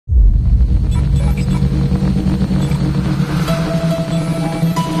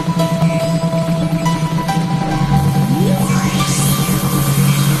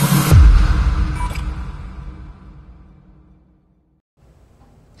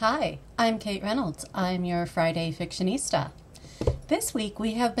Hi, I'm Cait Reynolds. I'm your Friday Fictionista. This week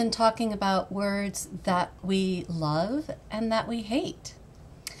we have been talking about words that we love and that we hate.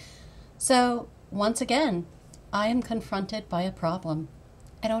 So, once again, I am confronted by a problem.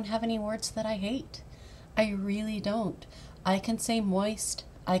 I don't have any words that I hate. I really don't. I can say moist,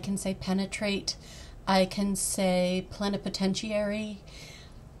 I can say penetrate, I can say plenipotentiary.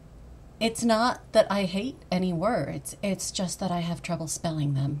 It's not that I hate any words, it's just that I have trouble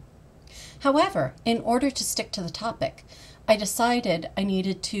spelling them. However, in order to stick to the topic, I decided I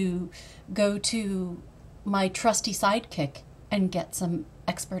needed to go to my trusty sidekick and get some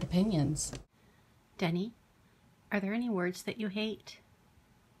expert opinions. Denny, are there any words that you hate?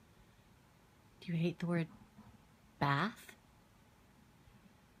 Do you hate the word bath?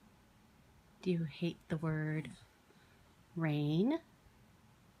 Do you hate the word rain?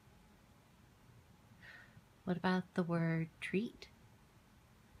 What about the word treat?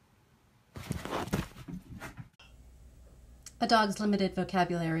 A dog's limited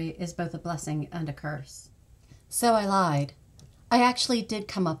vocabulary is both a blessing and a curse. So I lied. I actually did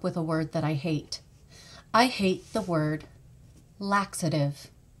come up with a word that I hate. I hate the word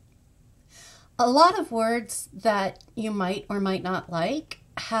laxative. A lot of words that you might or might not like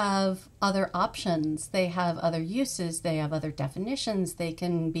have other options. They have other uses. They have other definitions. They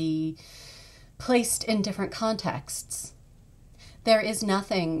can be placed in different contexts. There is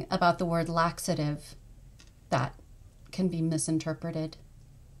nothing about the word laxative that can be misinterpreted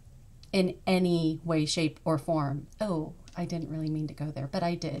in any way, shape, or form. Oh, I didn't really mean to go there, but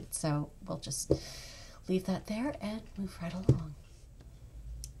I did, so we'll just leave that there and move right along.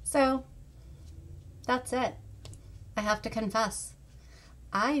 So, that's it. I have to confess,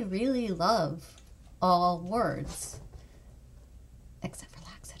 I really love all words, except for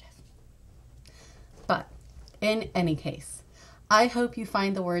laxative. But in any case, I hope you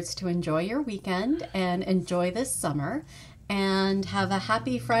find the words to enjoy your weekend and enjoy this summer and have a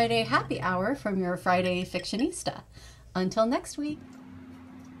happy Friday happy hour from your Friday Fictionista. Until next week.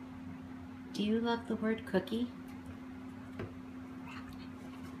 Do you love the word cookie?